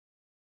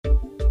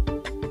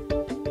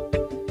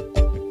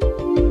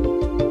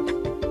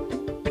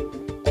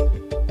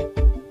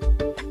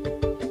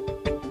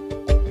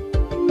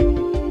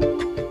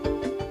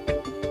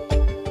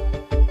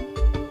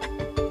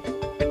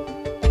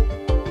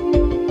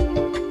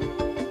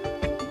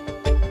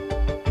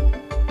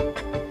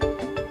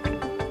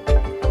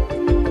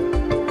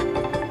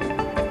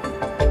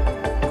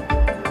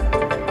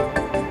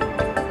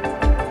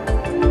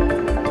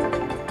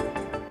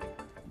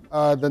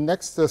The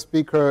next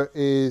speaker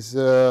is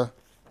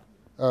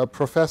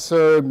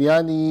Professor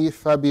Miani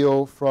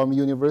Fabio from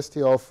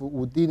University of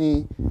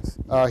Udine.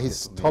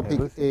 His topic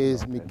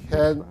is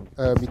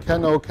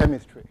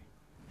Mechanochemistry.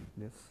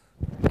 Yes,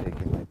 I take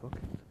in my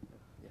pocket.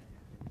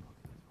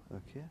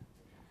 Okay,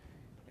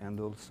 and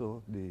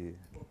also the.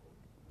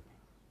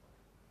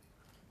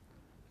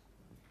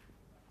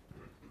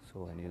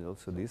 So I need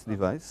also this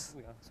device.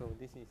 Yeah, so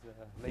this is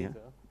a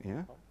laser.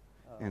 Yeah.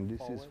 And this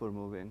forward. is for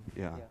moving.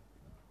 Yeah.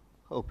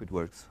 Hope it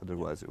works.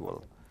 Otherwise, it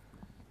will.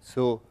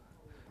 So,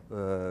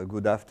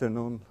 good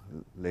afternoon,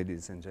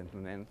 ladies and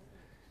gentlemen.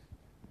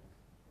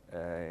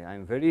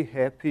 I'm very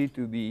happy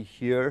to be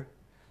here,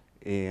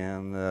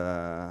 and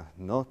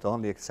not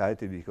only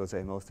excited because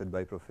I'm hosted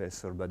by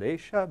Professor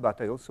Badesha,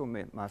 but I also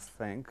must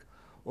thank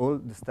all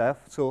the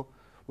staff. So,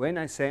 when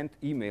I sent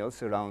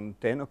emails around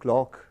 10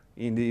 o'clock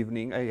in the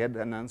evening, I had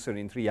an answer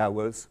in 3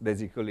 hours,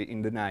 basically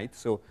in the night.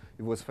 So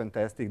it was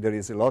fantastic. There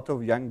is a lot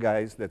of young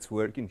guys that's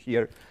working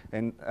here,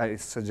 and I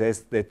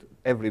suggest that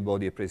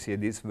everybody appreciate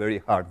this very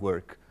hard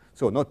work.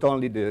 So not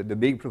only the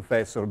big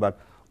professor, but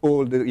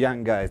all the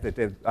young guys that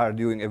are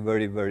doing a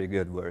very, very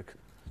good work.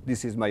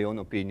 This is my own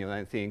opinion.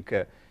 I think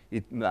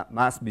it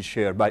must be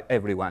shared by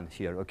everyone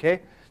here,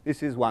 okay?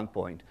 This is one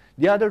point.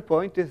 The other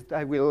point is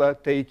I will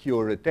take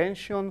your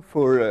attention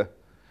for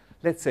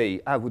let's say,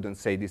 I wouldn't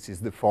say this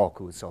is the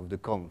focus of the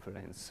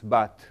conference,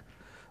 but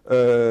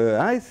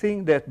I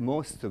think that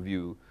most of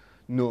you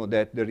know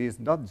that there is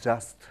not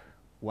just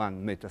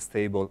one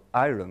metastable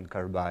iron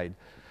carbide.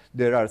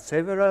 There are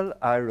several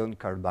iron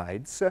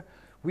carbides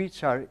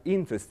which are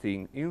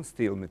interesting in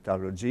steel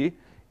metallurgy,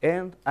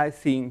 and I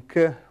think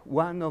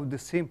one of the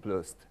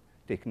simplest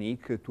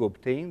techniques to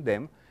obtain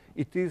them,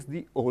 it is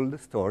the old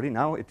story,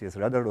 now it is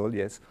rather old,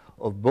 yes,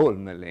 of ball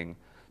milling.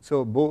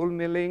 So ball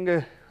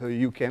milling,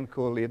 you can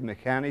call it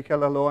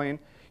mechanical alloying,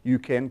 you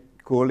can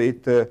call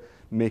it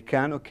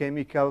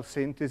mechanochemical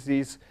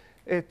synthesis.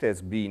 It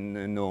has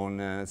been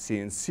known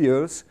since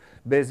years.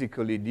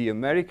 Basically, the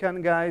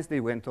American guys, they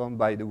went on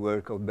by the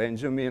work of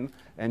Benjamin,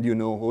 and you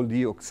know all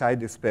the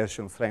oxide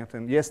dispersion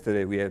strengthening.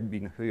 Yesterday, we have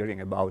been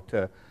hearing about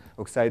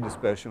oxide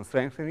dispersion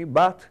strengthening,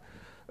 but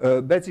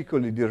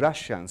basically, the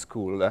Russian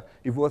school,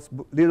 it was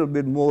a little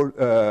bit more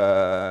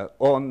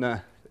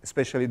on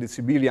especially the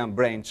civilian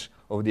branch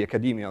of the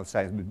academical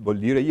science, with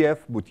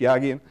Boldyreyev,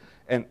 Butyagin,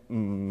 and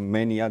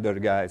many other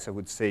guys, I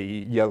would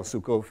say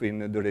Yelsukov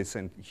in the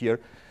recent year.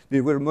 They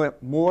were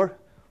more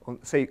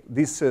on, say,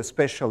 this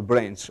special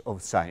branch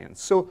of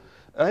science. So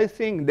I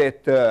think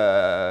that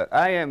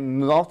I am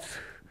not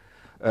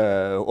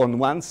on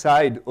one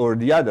side or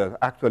the other.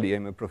 Actually,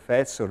 I'm a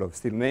professor of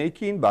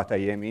steelmaking, but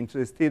I am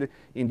interested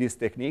in this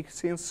technique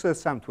since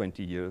some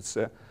 20 years.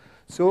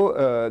 So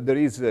there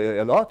is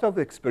a lot of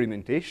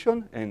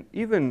experimentation and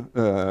even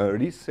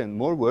recent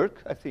more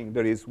work. I think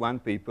there is one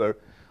paper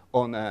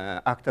on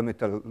Acta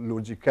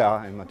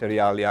Metallurgica and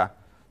Materialia,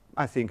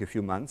 I think a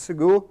few months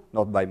ago,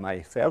 not by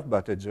myself,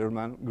 but a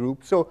German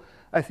group. So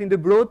I think the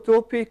broad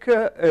topic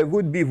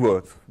would be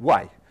worth,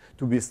 why?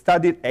 To be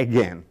studied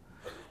again.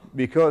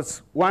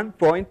 Because one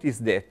point is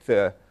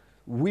that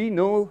we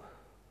know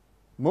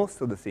most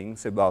of the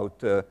things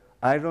about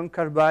iron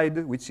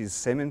carbide, which is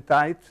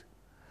cementite.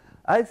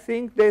 I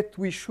think that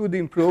we should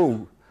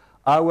improve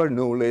our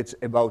knowledge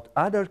about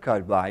other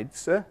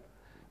carbides.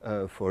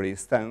 For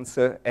instance,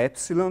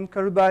 epsilon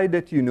carbide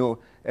that you know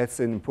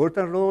has an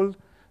important role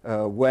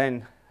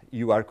when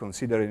you are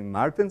considering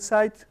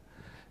martensite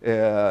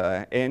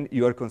and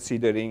you are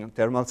considering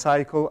thermal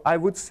cycle. I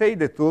would say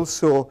that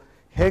also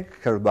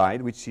Heg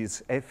carbide, which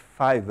is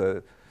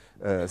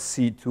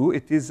F5C2,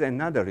 it is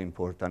another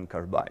important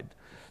carbide.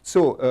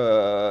 So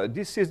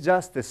this is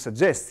just a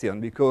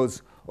suggestion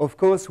because of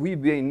course,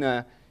 we've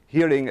been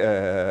hearing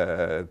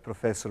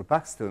Professor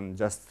Paxton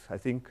just, I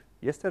think,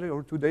 yesterday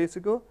or 2 days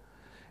ago,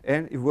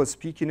 and he was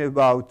speaking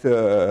about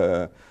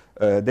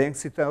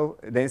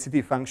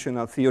density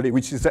functional theory,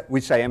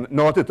 which I am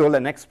not at all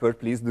an expert.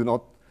 Please do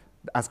not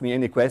ask me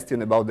any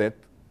question about that.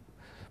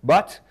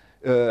 But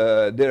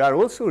there are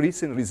also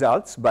recent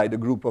results by the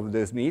group of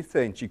the Smith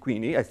and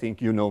Cicquini, I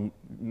think you know,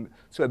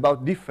 so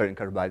about different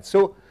carbides.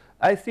 So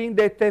I think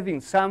that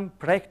having some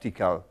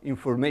practical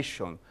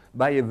information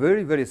by a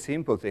very, very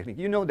simple technique.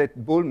 You know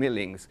that ball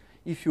millings,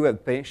 if you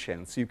have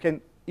patience, you can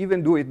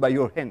even do it by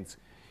your hands.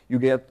 You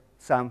get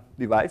some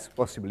device,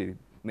 possibly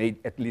made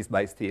at least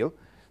by steel,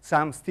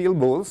 some steel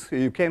balls.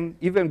 You can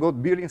even go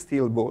bearing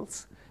steel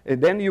balls.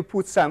 And then you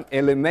put some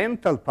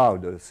elemental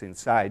powders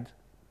inside.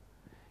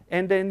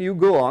 And then you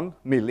go on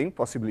milling,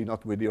 possibly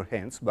not with your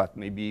hands, but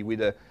maybe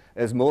with a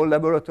small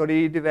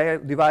laboratory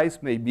device,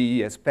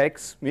 maybe a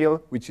SPEX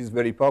mill, which is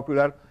very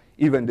popular.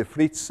 Even the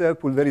Fritz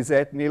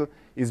pulverized mill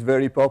is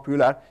very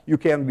popular. You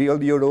can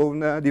build your own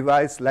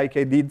device like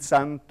I did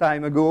some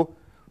time ago.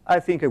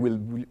 I think I will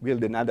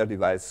build another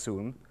device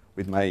soon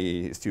with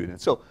my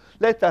students. So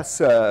let us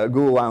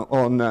go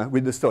on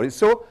with the story.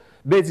 So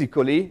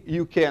basically,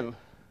 you can,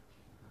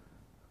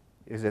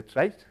 is that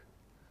right?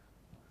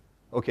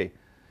 Okay.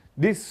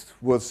 This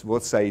was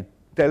what I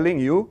telling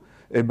you.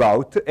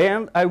 about.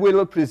 And I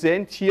will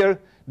present here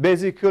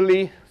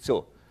basically,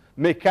 so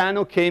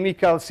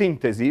mechanochemical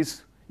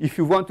synthesis. If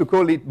you want to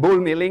call it ball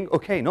milling,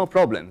 okay, no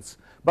problems.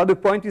 But the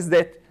point is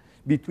that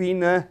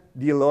between the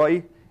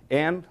alloy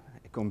and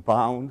a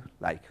compound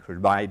like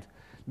carbide,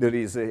 there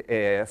is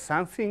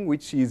something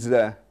which is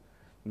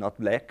not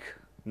black,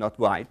 not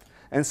white.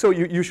 And so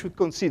you should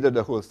consider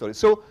the whole story.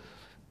 So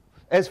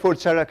as for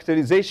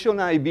characterization,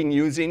 I've been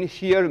using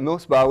here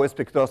ssbauer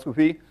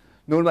spectroscopy.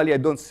 Normally, I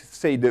don't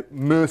say the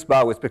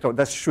ssbauer spectroscopy.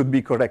 That should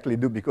be correctly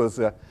done because,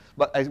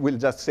 but I will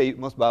just say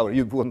ssbauer.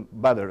 You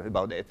won't bother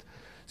about it.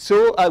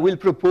 So I will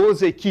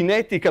propose a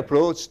kinetic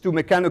approach to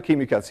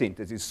mechanochemical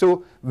synthesis.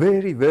 So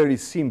very, very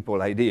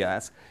simple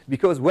ideas,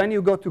 because when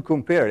you go to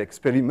compare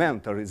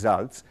experimental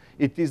results,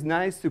 it is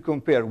nice to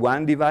compare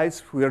one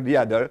device with the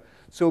other.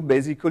 So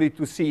basically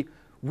to see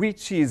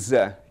which is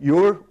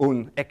your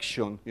own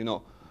action, you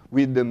know,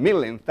 with the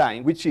millionth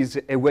time, which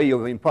is a way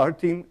of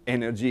imparting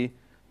energy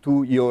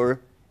to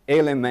your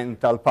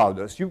elemental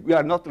powders. You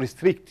are not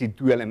restricted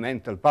to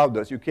elemental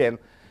powders. You can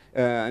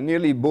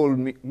nearly ball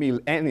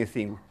mill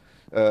anything.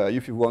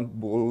 If you want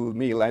ball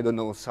mill, I don't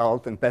know,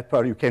 salt and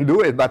pepper, you can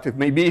do it, but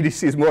maybe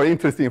this is more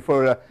interesting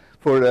for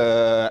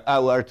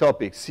our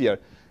topics here.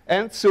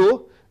 And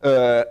so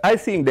I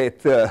think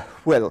that,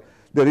 well,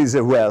 there is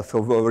a wealth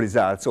of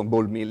results on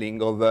ball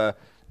milling of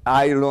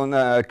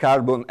iron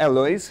carbon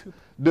alloys.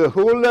 The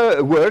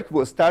whole work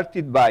was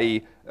started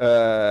by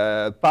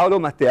Paolo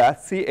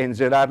Matteazzi and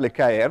Gérard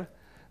Lecaer.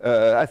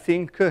 I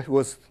think it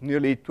was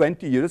nearly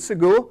 20 years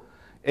ago.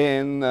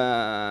 And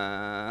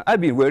I've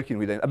been working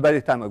with them. By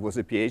the time I was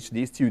a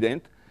PhD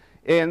student.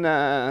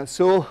 And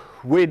so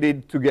we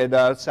did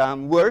together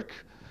some work.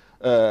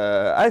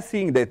 I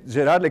think that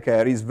Gérard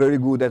Lecaer is very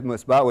good at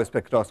ssbauer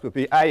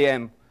spectroscopy. I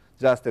am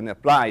just an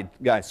applied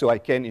guy, so I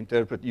can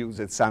interpret, use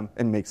it some,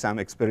 and make some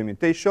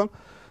experimentation.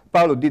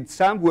 Paolo did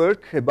some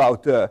work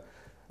about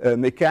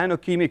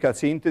mechanochemical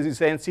synthesis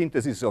and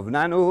synthesis of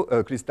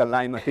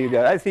nanocrystalline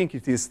material. I think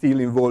it is still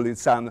involved in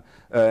some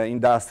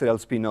industrial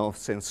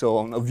spin-offs and so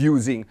on of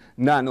using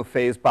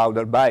nanophase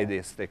powder by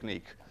this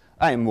technique.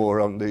 I am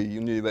more on the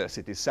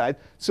university side.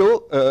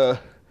 So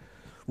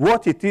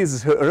what it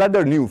is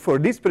rather new for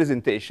this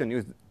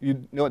presentation,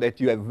 you know that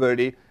you have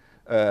very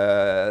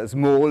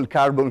small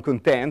carbon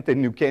content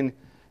and you can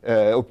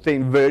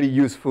obtain very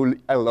useful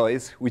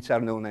alloys which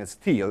are known as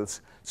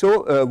steels.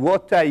 So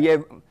what I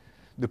have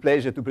the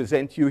pleasure to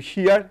present you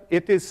here,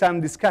 it is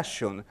some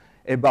discussion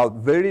about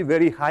very,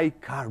 very high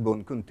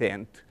carbon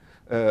content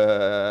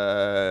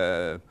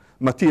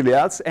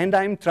materials, and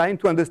I'm trying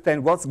to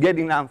understand what's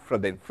getting out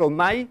from them. From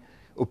my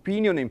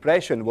opinion,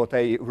 impression, what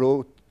I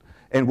wrote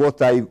and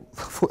what I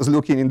was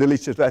looking in the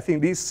literature, I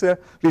think these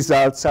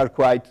results are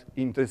quite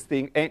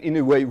interesting and in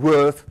a way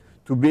worth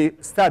to be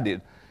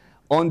studied.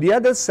 On the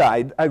other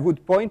side, I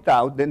would point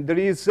out that there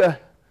is,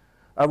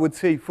 I would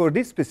say, for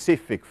this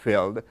specific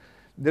field,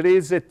 there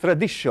is a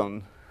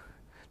tradition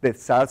that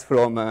starts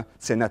from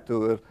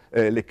Senator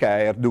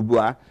Lecaer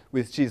Dubois,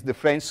 which is the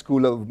French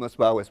school of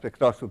ssbauer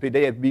spectroscopy.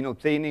 They have been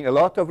obtaining a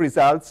lot of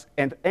results,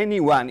 and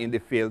anyone in the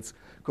fields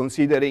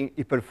considering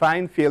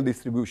hyperfine field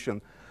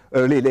distribution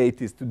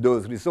related to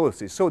those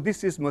resources. So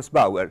this is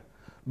ssbauer.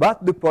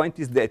 But the point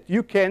is that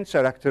you can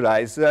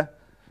characterize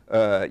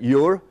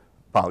your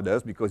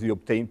powders, because you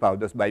obtain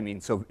powders by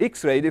means of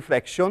X-ray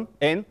diffraction,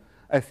 and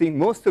I think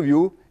most of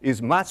you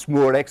is much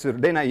more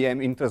expert than I am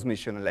in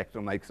transmission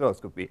electron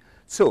microscopy.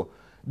 So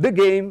the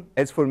game,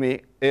 as for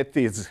me, it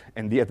is,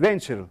 and the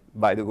adventure,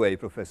 by the way,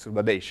 Professor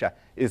Badesha,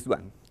 is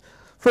one.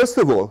 First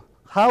of all,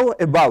 how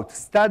about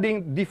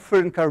studying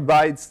different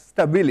carbides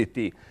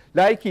stability,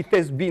 like it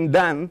has been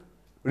done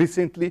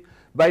recently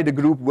by the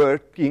group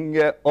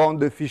working on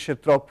the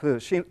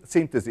Fischer-Tropsch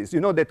synthesis. You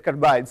know that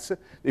carbides,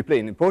 they play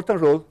an important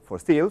role for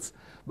steels,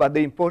 but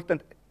they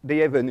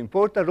have an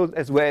important role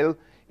as well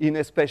in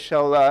a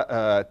special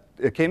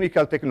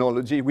chemical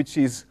technology, which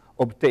is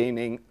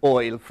obtaining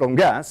oil from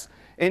gas.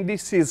 And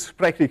this is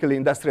practically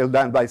industrial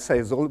done by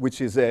Sasol,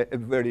 which is a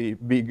very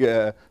big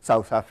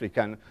South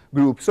African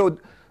group. So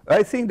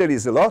I think there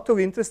is a lot of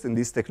interest in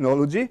this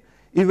technology,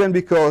 even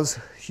because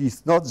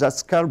it's not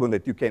just carbon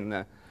that you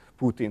can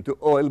put into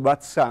oil,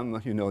 but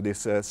some, you know,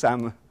 this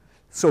some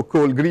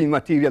so-called green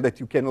material that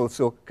you can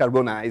also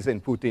carbonize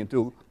and put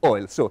into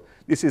oil. So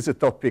this is a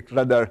topic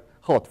rather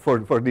hot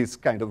for these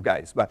kind of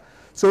guys. But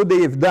so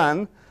they have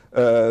done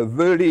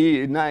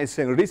very nice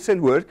and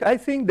recent work. I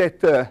think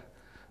that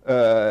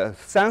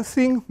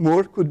something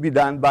more could be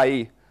done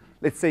by,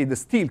 let's say, the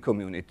steel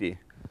community.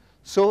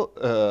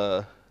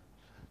 So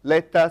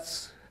let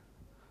us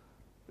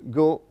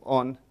go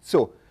on.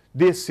 So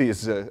this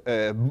is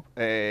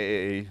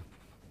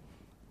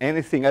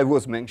anything I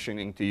was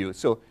mentioning to you.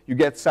 So you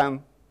get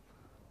some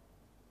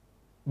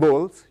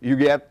balls, you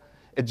get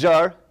a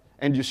jar,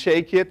 and you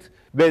shake it,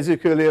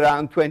 basically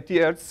around 20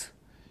 hertz.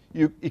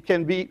 It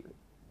can be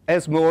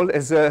as small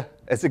as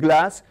a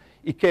glass.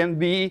 It can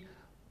be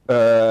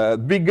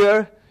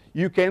bigger.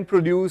 you can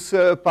produce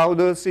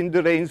powders in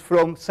the range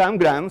from some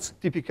grams.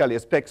 Typically, a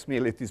specs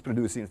mill, it is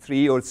producing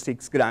 3 or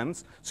 6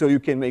 grams. So you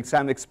can make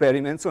some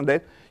experiments on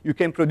that. You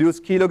can produce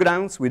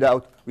kilograms with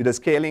a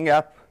scaling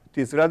up.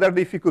 It is rather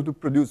difficult to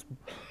produce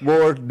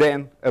more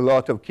than a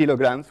lot of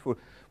kilograms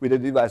with a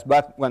device,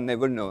 but one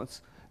never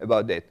knows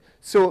about that.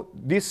 So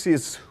this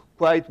is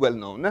quite well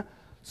known.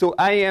 So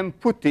I am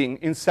putting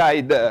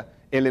inside the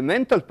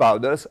elemental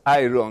powders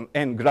iron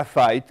and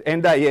graphite,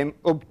 and I am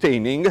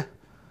obtaining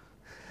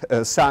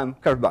some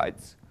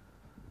carbides.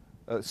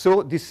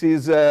 So this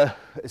is a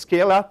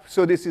scale up.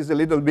 So this is a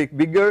little bit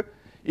bigger.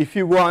 If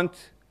you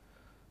want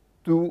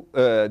to,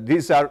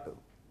 these are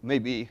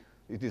maybe,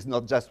 it is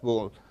not just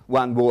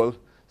one ball.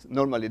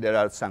 Normally there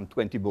are some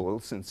 20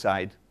 balls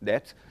inside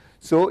that.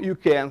 So you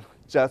can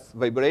just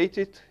vibrate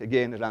it,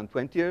 again, around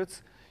 20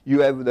 hertz.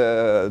 You have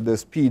the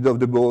speed of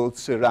the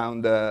balls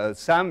around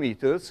some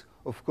meters.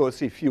 Of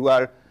course, if you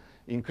are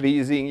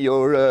increasing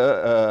your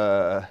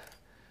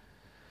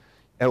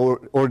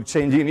or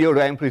changing your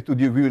amplitude,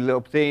 you will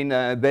obtain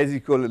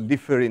basically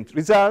different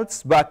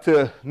results. But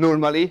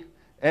normally,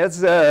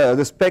 as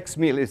the specs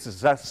mill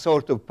is a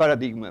sort of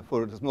paradigm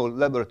for small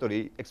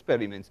laboratory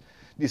experiments,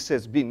 this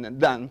has been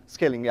done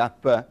scaling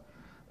up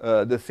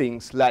the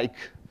things like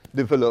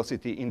the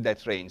velocity in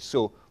that range.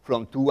 So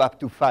from 2 up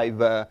to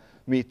 5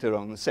 meters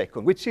on a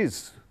second, which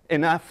is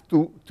enough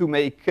to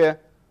make,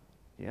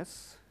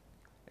 yes,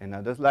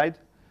 another slide.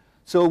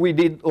 So we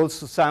did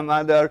also some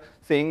other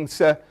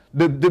things.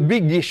 The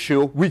big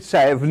issue, which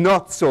I have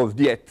not solved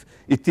yet,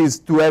 it is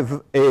to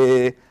have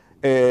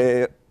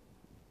a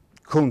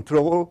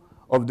control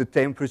of the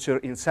temperature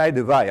inside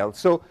the vial.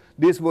 So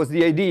this was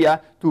the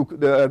idea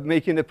to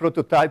making a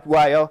prototype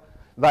vial,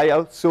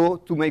 so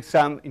to make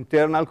some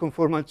internal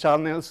conformal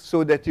channels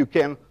so that you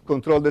can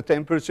control the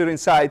temperature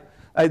inside.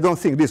 I don't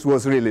think this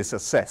was really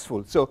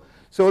successful.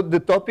 So the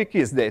topic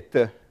is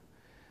that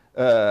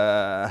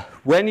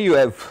when you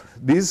have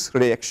this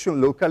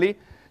reaction locally,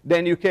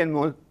 then you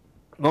can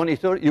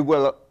monitor. You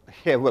will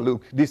have a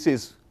look. This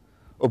is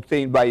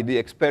obtained by the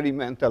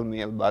experimental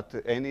mill, but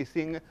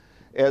anything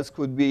else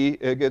could be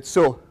good.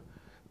 So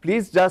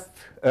please just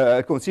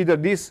consider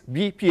this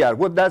BPR.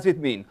 What does it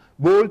mean?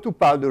 Ball to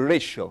powder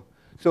ratio.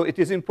 So it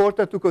is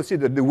important to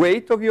consider the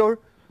weight of your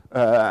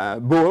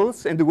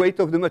balls and the weight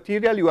of the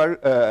material you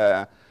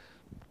are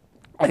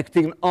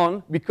acting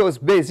on, because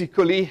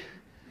basically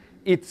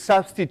it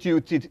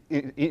substituted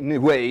in a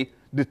way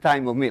the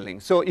time of milling.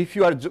 So if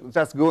you are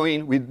just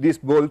going with this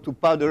ball to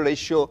powder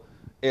ratio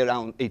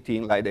around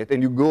 18 like that,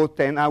 and you go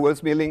 10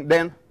 hours milling,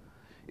 then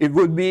it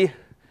would be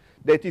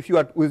that if you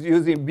are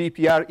using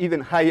BPR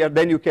even higher,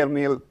 then you can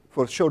mill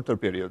for shorter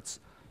periods.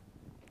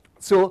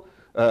 So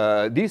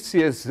this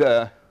is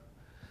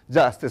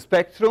just a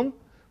spectrum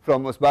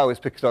from ssbauer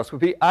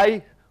spectroscopy.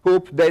 I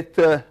hope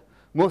that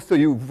most of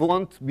you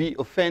won't be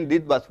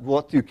offended, but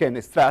what you can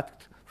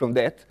extract from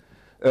that.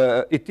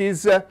 It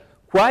is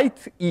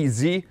quite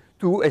easy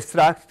to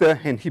extract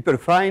an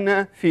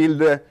hyperfine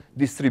field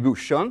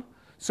distribution.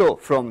 So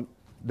from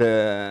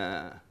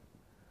the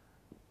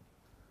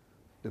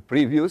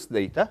previous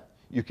data,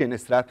 you can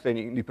extract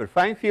an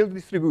hyperfine field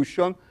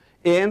distribution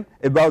and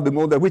about the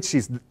model,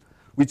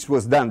 which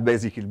was done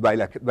basically by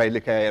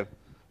Lecaer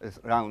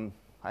around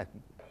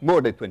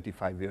more than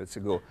 25 years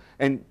ago,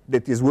 and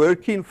that is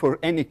working for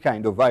any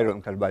kind of iron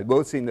carbide,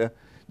 both in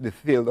the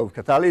field of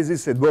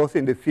catalysis and both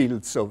in the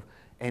fields of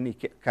any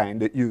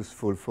kind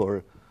useful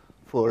for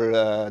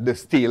the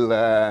steel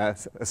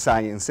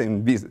science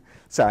and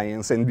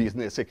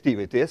business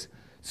activities.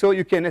 So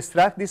you can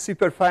extract this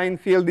superfine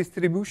field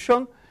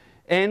distribution,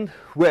 and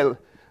well,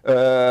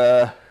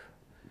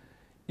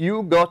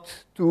 you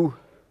got to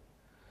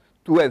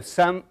have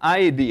some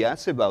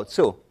ideas about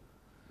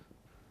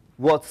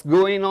what's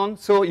going on.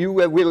 So you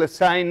will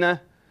assign.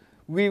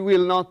 We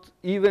will not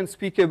even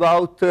speak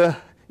about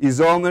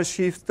isomer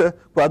shift,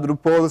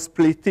 quadrupole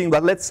splitting,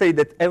 but let's say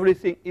that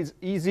everything is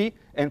easy,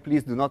 and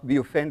please do not be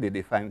offended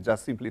if I'm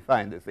just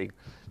simplifying the thing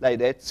like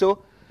that.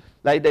 So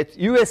like that,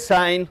 you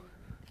assign,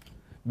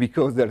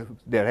 because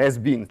there has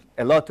been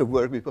a lot of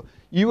work before,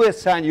 you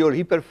assign your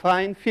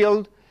hyperfine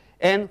field,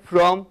 and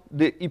from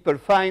the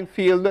hyperfine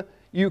field,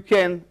 you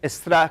can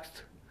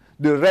extract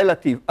the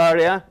relative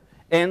area,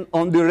 and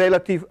on the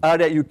relative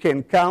area, you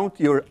can count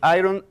your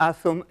iron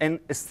atom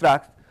and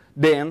extract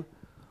then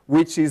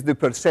which is the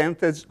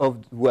percentage of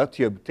what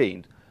you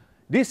obtained.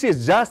 This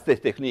is just a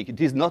technique. It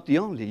is not the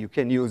only. You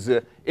can use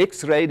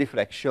X-ray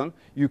diffraction.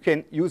 You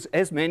can use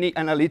as many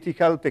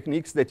analytical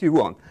techniques that you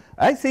want.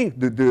 I think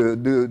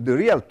the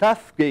real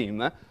tough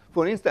game,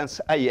 for instance,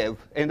 I have,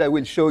 and I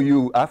will show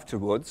you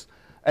afterwards,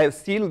 I have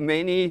still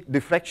many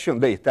diffraction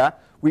data,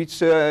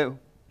 which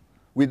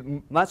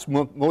with much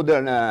more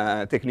modern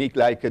technique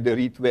like the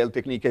Ritwell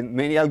technique and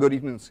many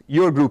algorithms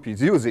your group is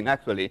using,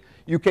 actually,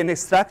 you can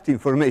extract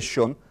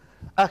information.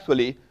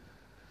 Actually,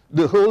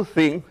 the whole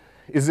thing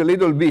is a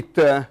little bit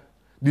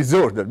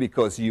disordered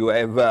because you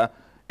have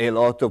a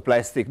lot of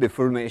plastic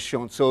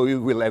deformation, so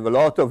you will have a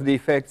lot of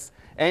defects,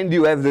 and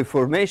you have the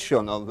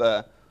formation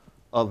of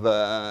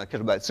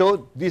carbides.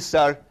 So these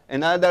are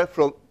another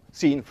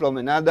seen from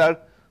another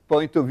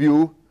point of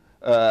view,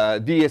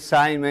 the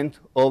assignment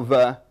of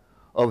the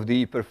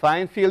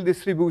hyperfine field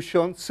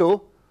distribution.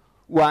 So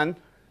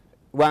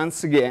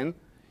once again,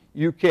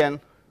 you can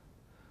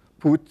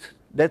put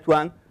that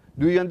one.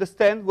 Do you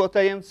understand what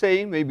I am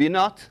saying? Maybe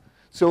not.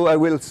 So I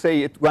will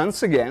say it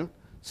once again.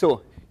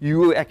 So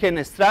I can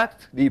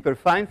extract the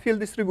hyperfine field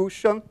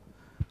distribution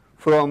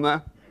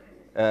from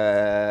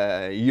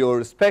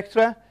your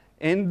spectra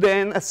and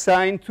then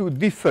assign to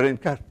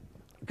different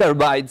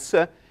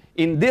carbides.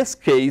 In this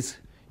case,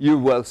 you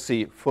will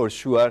see for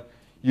sure,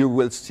 you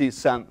will see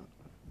some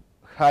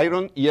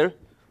iron here,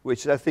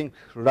 which I think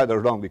rather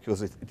wrong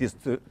because it is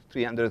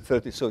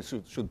 330, so it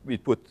should be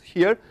put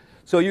here.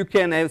 So you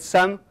can have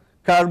some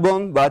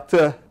carbon, but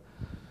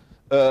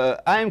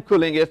I'm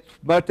calling it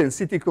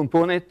Martensity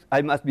component.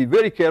 I must be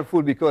very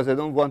careful because I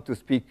don't want to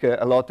speak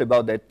a lot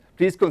about that.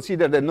 Please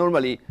consider that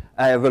normally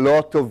I have a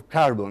lot of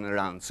carbon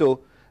around.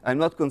 So I'm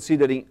not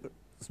considering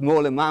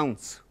small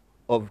amounts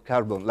of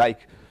carbon,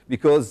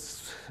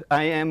 because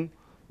I am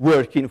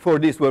working for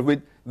this work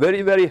with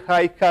very, very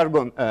high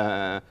carbon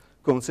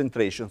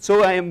concentration.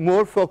 So I am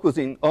more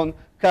focusing on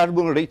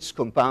carbon-rich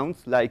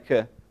compounds like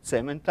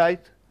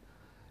cementite,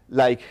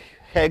 like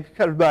Heg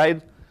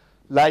carbide,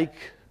 like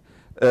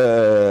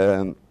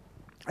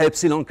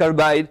epsilon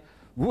carbide,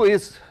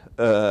 with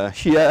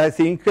here I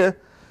think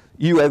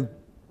you have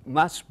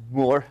much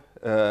more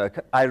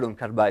iron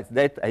carbides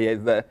that I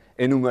have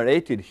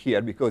enumerated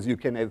here because you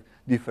can have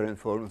different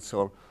forms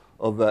of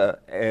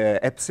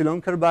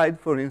epsilon carbide,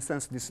 for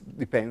instance. This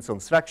depends on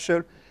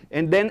structure.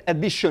 And then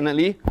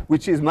additionally,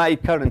 which is my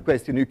current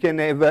question, you can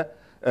have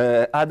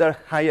other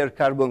higher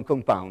carbon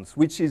compounds,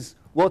 which is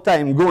what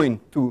I'm going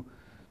to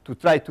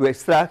try to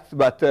extract,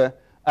 but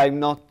I'm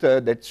not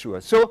that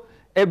sure. So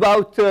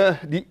about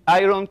the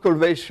iron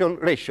conversion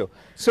ratio.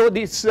 So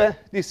this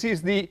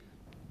is the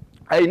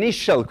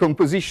initial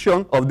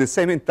composition of the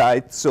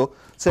cementite, so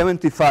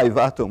 75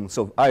 atoms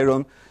of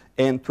iron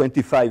and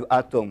 25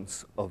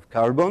 atoms of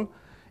carbon.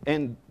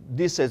 And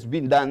this has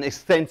been done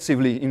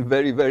extensively in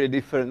very, very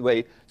different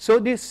way. So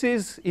this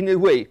is, in a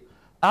way,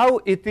 how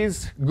it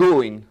is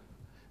going.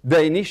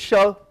 The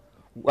initial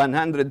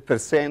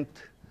 100%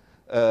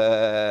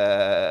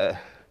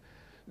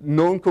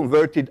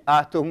 non-converted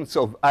atoms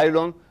of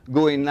iron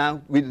going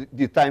now with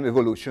the time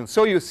evolution.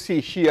 So you see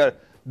here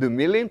the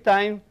milling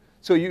time.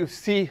 So you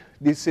see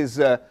this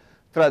is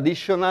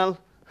traditional,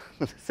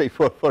 let's say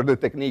for the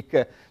technique,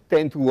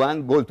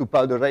 10:1 gold to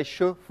powder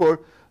ratio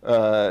for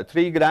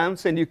 3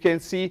 grams. And you can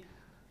see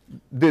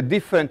the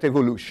different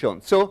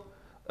evolution. So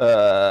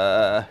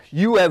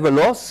you have a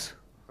loss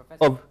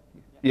of,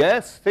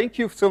 yes, thank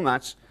you so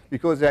much,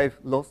 because I've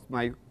lost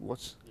my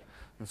watch. Yeah.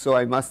 So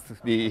I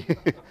must be,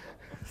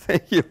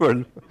 thank you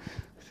for,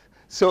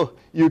 so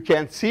you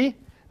can see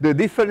the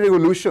different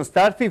evolution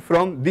starting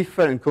from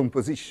different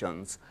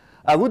compositions.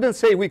 I wouldn't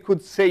say we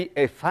could say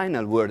a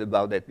final word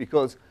about that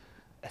because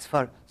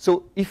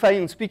so if I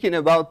am talking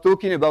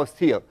about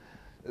steel,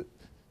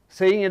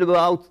 saying it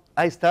about,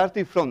 I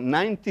started from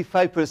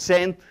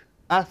 95%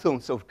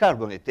 atoms of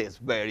carbon, it is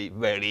very,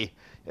 very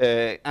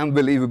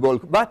unbelievable.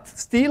 But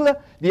still,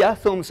 the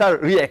atoms are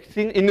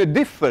reacting in a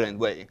different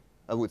way,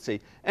 I would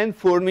say, and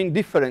forming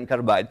different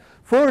carbide.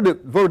 For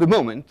the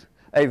moment,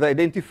 I've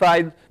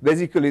identified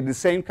basically the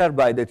same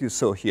carbide that you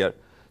saw here.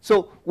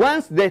 So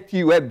once that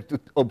you have to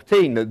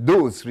obtain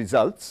those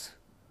results,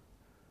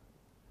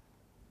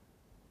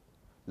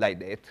 like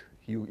that,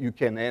 you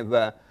can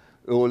have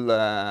all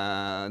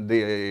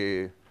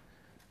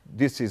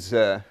this is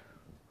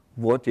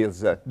what is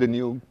the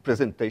new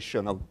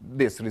presentation of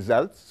these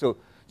results.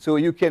 So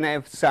you can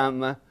have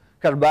some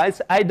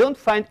carbides. I don't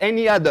find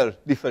any other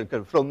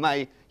different from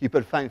my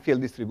hyperfine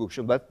field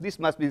distribution, but this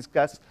must be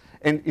discussed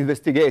and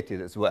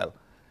investigated as well.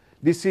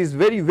 This is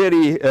very,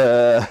 very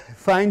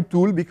fine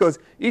tool because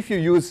if you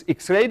use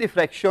X-ray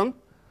diffraction,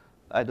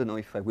 I don't know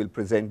if I will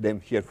present them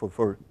here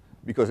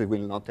because I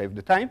will not have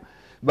the time,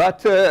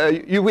 but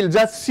you will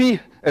just see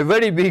a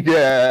very big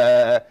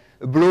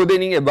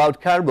broadening about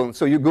carbon.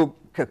 So you go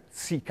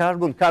see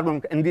carbon,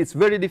 and it's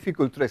very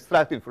difficult to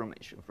extract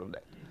information from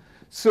that.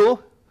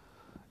 So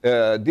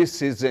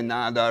this is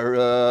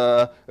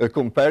another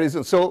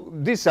comparison. So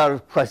these are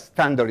quite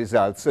standard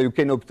results. So you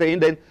can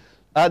obtain them.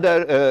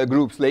 Other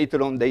groups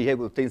later on, they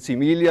have obtained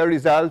similar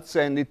results,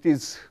 and it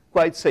is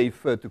quite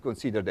safe to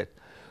consider that.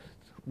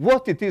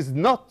 What it is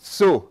not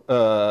so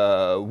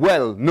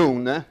well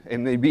known,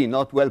 and maybe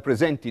not well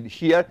presented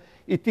here,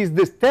 it is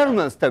the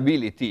thermal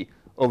stability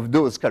of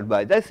those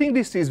carbides. I think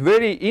this is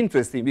very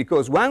interesting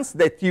because once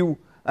that you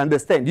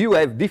understand you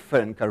have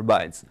different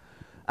carbides,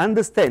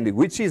 understanding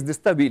which is the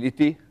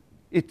stability,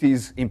 it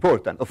is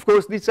important. Of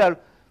course, these are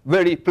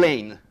very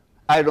plain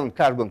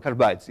iron-carbon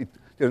carbides.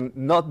 They're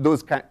not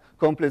those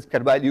complex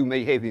carbides you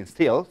may have in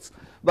steels,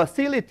 but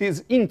still it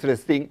is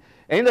interesting.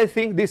 And I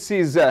think this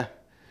is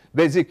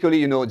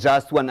basically,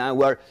 just 1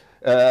 hour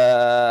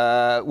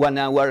 1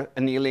 hour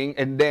annealing,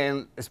 and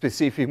then a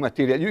specific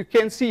material. You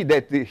can see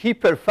that the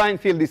hyperfine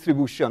field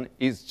distribution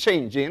is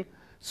changing.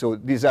 So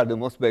these are the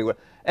most backward.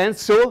 And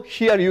so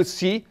here you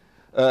see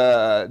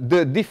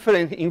the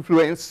different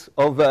influence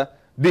of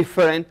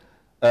different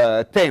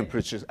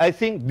temperatures. I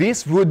think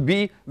this would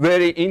be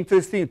very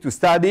interesting to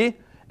study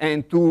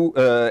and to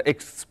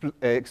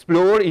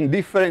explore in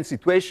different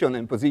situations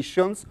and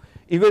positions,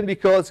 even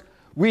because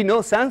we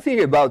know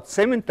something about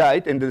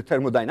cementite and the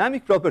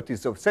thermodynamic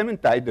properties of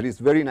cementite. There is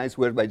very nice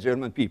work by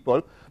German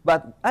people,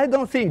 but I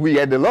don't think we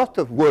had a lot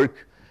of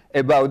work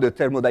about the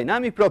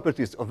thermodynamic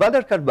properties of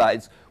other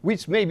carbides,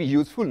 which may be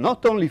useful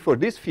not only for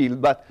this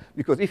field, but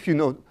because if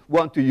you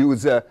want to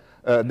use the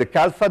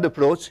CALFAD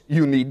approach,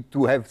 you need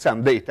to have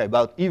some data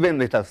about even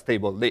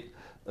metastable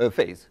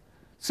phase.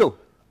 So,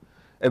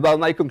 about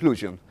my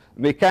conclusion,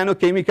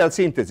 mechanochemical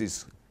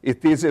synthesis.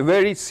 It is a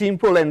very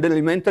simple and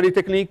elementary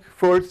technique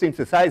for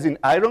synthesizing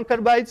iron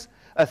carbides.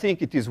 I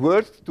think it is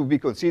worth to be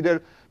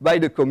considered by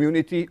the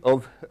community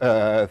of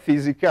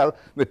physical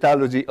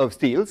metallurgy of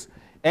steels.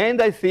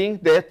 And I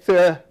think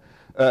that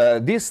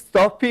this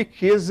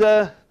topic is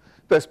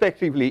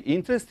prospectively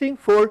interesting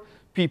for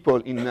people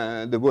in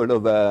the world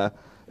of,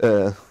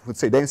 let's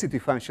say, density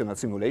functional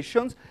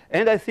simulations.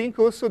 And I think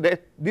also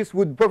that this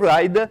would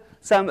provide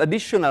some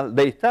additional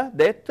data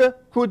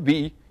that could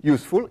be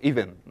useful,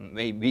 even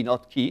maybe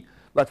not key,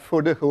 but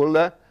for the whole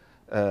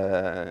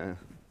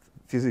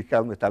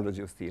physical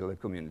metallurgy of steel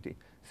community.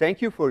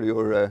 Thank you for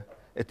your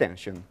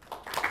attention.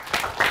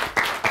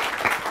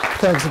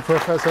 Thanks,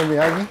 Professor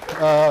Miani.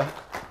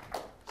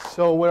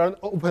 So we're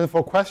open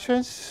for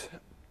questions.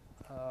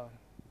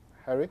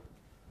 Harry?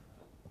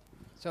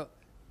 So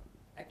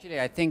actually,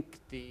 I think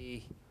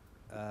the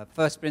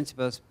first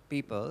principles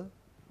people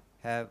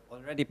have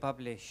already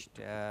published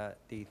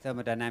the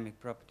thermodynamic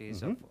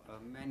properties of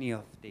many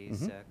of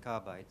these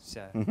carbides.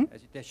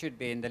 They should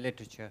be in the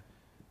literature.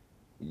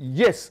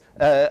 Yes,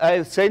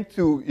 I sent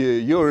to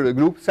your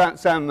group some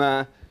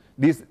Smith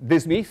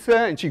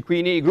and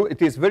Cicquini group.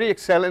 It is very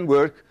excellent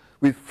work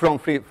from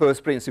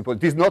first principle.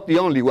 It is not the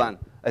only one.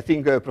 I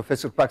think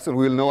Professor Paxson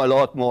will know a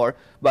lot more,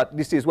 but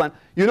this is one.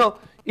 You know,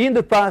 in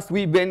the past,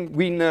 we've been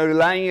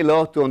relying a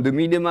lot on the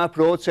medium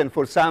approach and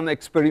for some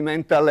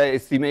experimental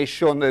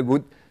estimation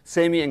with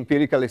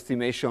semi-empirical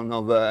estimation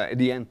of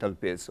the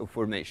enthalpies of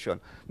formation.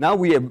 Now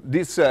we have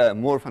this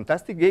more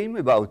fantastic game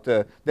about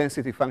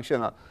density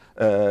functional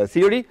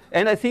theory,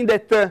 and I think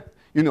that,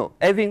 you know,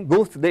 having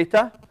both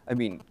data, I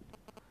mean,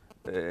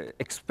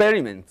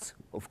 experiments,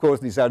 of course,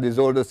 these are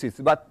disorder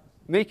systems, but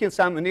making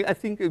some, I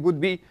think it would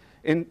be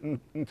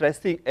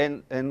interesting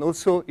and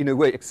also, in a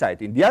way,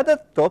 exciting. The other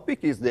topic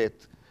is that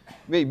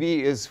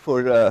maybe is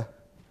for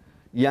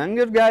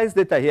younger guys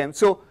that I am.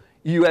 So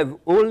you have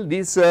all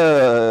this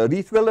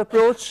ritual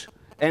approach,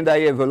 and I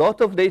have a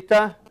lot of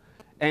data,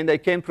 and I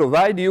can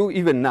provide you,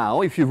 even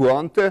now, if you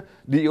want,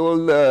 the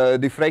all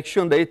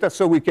diffraction data,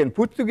 so we can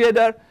put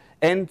together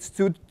and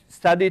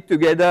study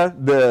together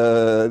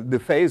the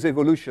phase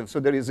evolution. So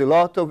there is a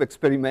lot of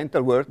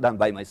experimental work done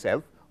by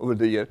myself over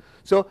the year.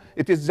 So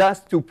it is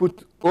just to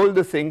put all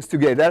the things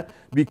together,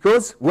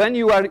 because when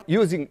you are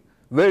using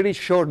very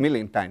short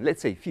milling time,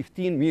 let's say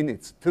 15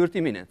 minutes,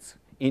 30 minutes,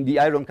 in the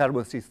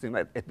iron-carbon system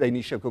at the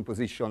initial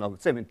composition of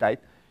cementite,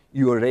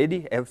 you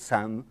already have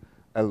some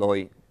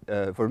alloy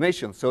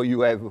formation. So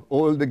you have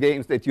all the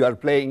games that you are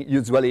playing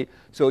usually.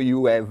 So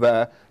you have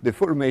the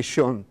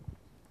formation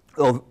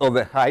of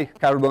a high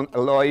carbon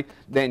alloy.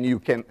 Then you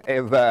can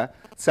have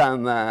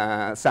some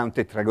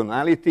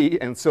tetragonality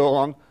and so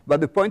on.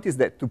 But the point is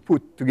that to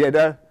put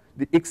together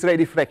the X-ray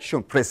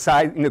diffraction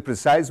in a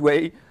precise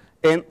way,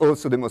 and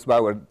also the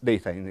ssbauer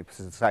data in a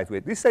precise way.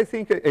 This, I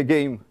think, a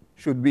game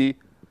should be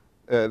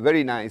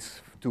very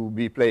nice to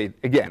be played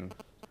again.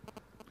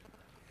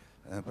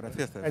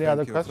 Professor, Any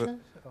other questions?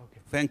 Okay.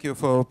 Thank you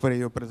for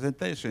your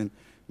presentation.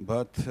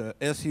 But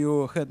as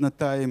you had no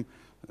time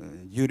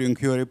during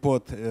your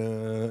report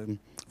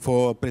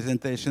for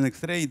presentation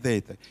X-ray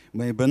data,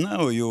 maybe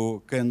now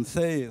you can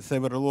say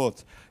several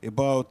words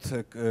about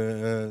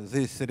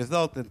this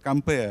result and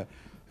compare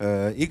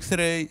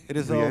X-ray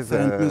results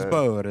and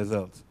ssbauer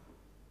results.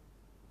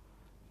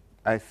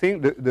 I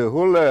think the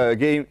whole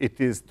game,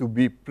 it is to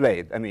be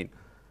played. I mean,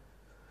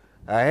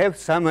 I have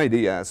some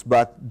ideas,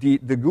 but the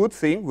good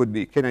thing would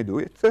be, can I do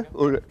it?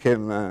 Or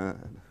can,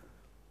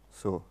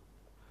 so,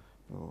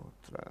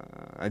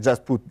 I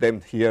just put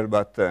them here,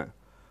 but. Don't worry,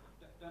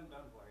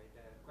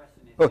 the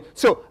question is. Oh,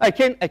 so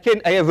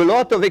I have a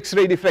lot of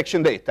X-ray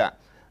diffraction data.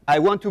 I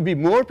want to be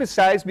more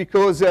precise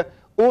because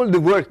all the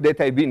work that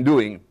I've been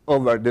doing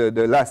over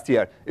the last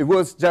year, it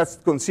was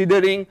just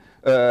considering,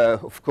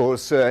 of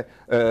course,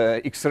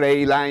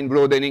 X-ray line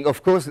broadening.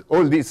 Of course,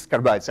 all these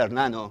carbides are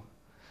nano.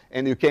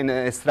 And you can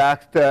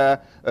extract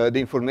the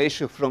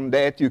information from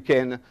that. You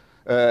can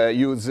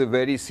use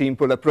very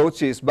simple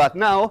approaches. But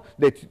now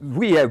that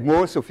we have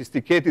more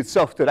sophisticated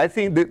software, I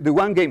think the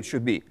one game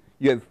should be,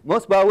 you have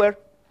ssbauer,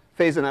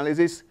 phase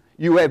analysis.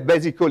 You have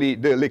basically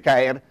the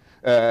Lecaer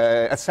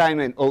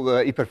assignment of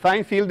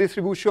hyperfine field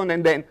distribution,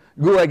 and then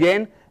go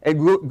again and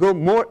go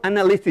more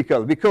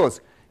analytical,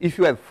 because if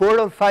you have 4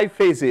 or 5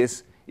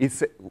 phases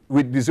it's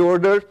with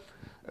disorder,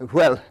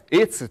 well,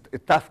 it's a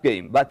tough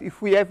game. But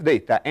if we have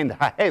data, and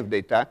I have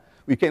data,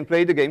 we can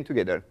play the game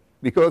together,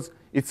 because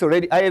it's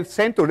already, I have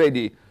sent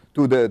already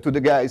to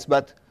the guys,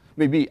 but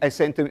maybe I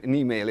sent them an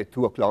email at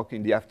 2 o'clock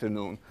in the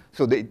afternoon,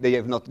 so they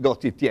have not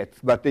got it yet,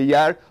 but they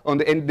are on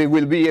the, and they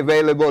will be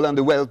available on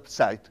the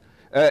website.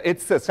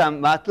 It's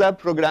some MATLAB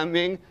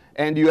programming,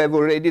 and you have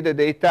already the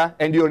data,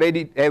 and you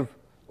already have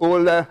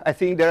all, I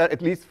think there are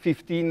at least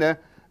 15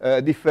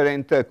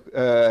 different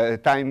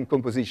time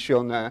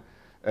composition,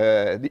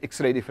 the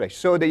X-ray diffraction.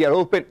 So they are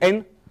open,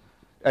 and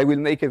I will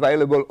make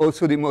available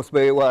also the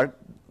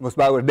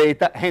Mossbauer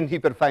data and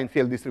hyperfine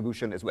field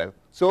distribution as well.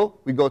 So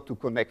we got to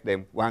connect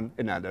them one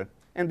another.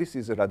 And this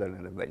is rather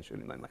an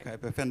invention in my mind.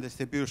 Hyperfine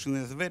distribution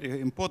is a very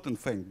important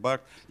thing,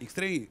 but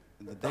X-ray,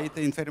 the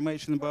data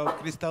information about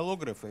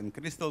crystallography and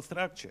crystal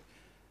structure,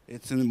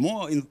 it's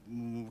more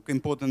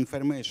important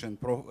information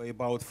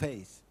about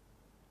phase.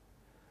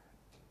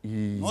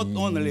 Not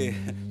only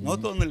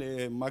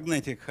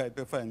magnetic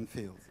hyperfine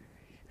fields.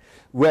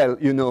 Well,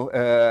 you know,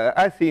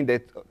 I think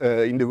that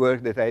in the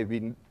work that I've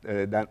been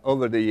done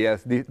over the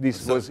years,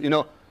 this was, you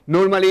know,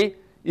 normally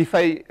if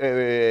I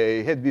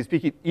had been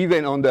speaking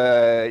even on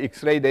the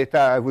X-ray data,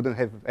 I wouldn't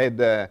have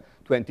had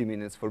 20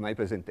 minutes for my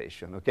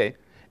presentation, okay?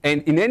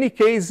 And in any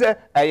case,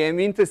 I am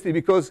interested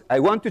because I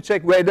want to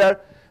check whether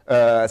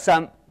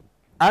some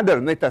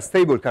other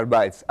metastable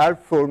carbides are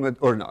formed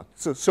or not.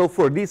 So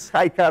for this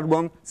high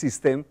carbon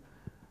system,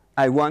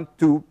 I want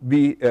to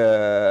be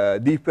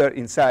deeper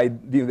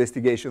inside the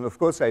investigation. Of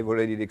course, I've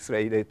already the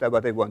X-ray data,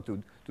 but I want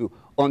to.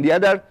 On the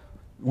other,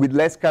 with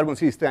less carbon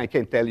system, I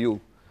can tell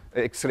you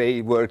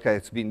X-ray work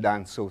has been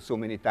done so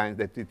many times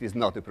that it is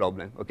not a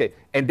problem, okay?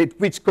 And that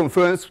which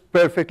confirms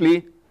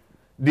perfectly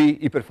the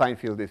hyperfine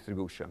field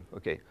distribution,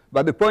 okay?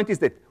 But the point is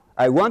that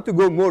I want to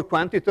go more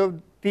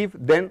quantitative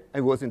than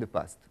I was in the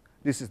past.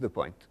 This is the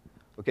point,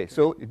 okay?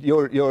 So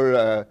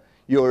your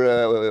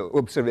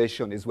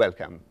observation is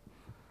welcome.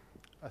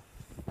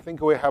 I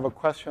think we have a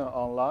question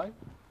online.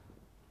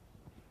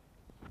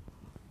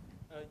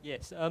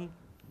 Yes.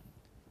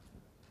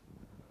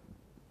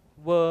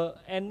 Were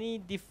any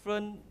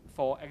different,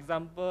 for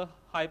example,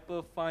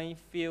 hyperfine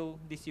field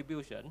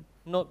distribution,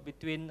 not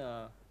between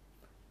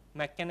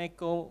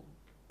mechanical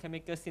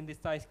chemical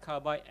synthesized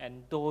carbide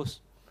and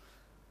those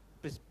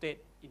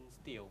precipitate in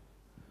steel?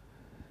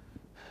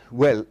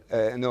 Well,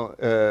 no.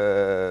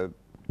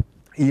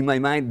 In my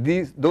mind,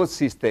 those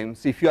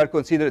systems, if you are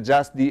considered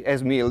just the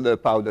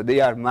as-milled powder, they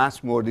are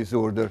much more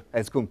disordered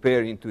as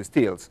comparing to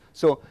steels.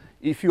 So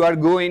if you are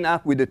going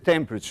up with the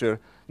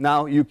temperature,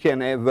 now you can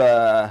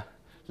have,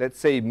 let's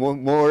say,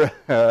 more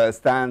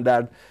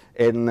standard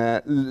and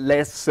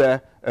less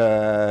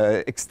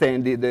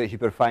extended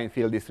hyperfine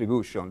field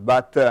distribution.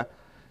 But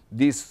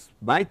this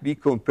might be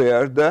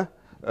compared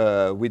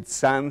with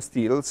some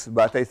steels,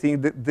 but I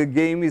think the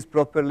game is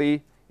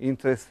properly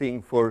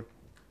interesting for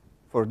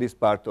this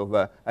part of,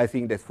 I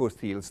think that for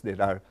steels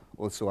there are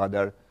also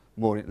other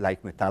more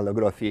like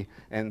metallography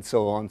and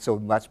so on, so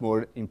much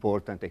more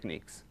important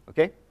techniques,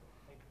 okay?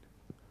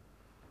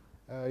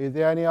 Is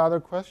there any other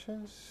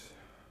questions?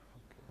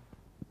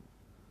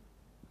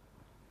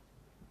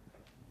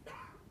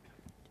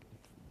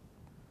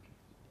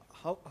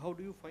 How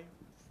do you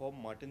form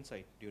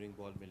martensite during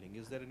ball milling?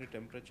 Is there any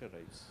temperature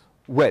rise?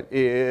 Well,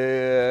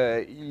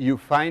 you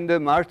find the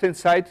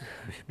martensite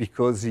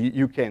because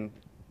you can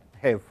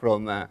have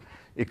from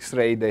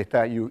X-ray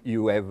data,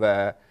 you have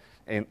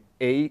an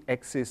A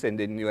axis and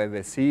then you have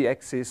a C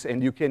axis,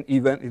 and you can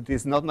even, it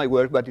is not my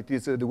work, but it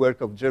is the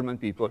work of German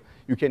people,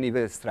 you can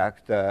even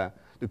extract the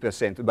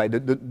percent by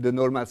the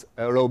normal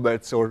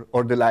Roberts or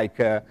the like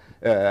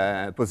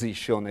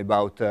position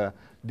about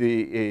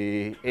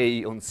the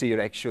A on C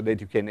ratio that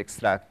you can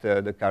extract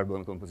the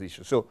carbon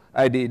composition. So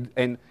I did,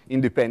 and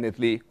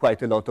independently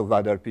quite a lot of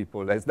other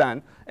people has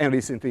done, and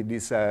recently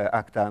this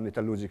ACTA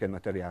Metallurgical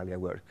Materialia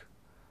work.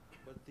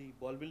 The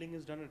ball milling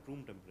is done at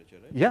room temperature,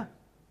 right? Yeah.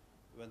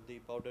 When the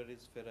powder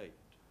is ferrite.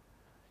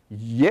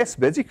 Yes,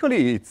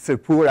 basically it's a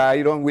poor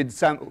iron with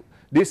some,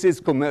 this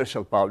is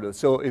commercial powder,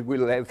 so it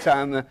will have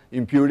some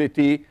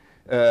impurity.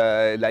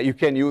 Like you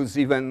can use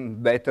even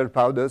better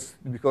powders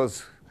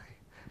because,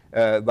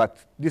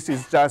 but this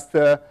is just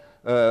water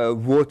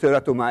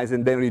atomized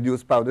and then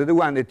reduced powder, the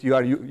one that you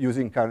are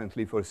using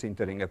currently for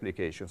sintering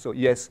application. So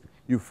yes,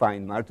 you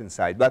find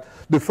martensite, but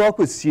the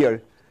focus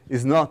here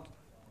is not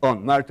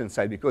on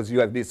martensite because you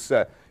have this,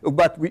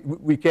 but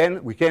we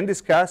can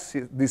discuss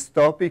this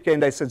topic,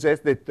 and I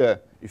suggest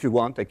that if you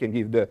want, I can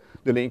give the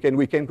link, and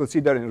we can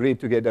consider and read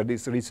together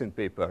this recent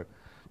paper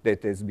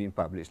that has been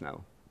published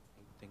now.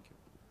 Thank you.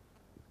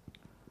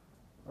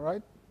 All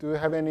right, do we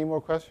have any more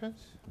questions?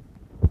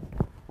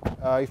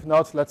 If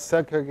not, let's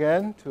thank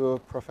again to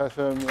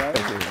Professor Miani.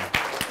 Thank you.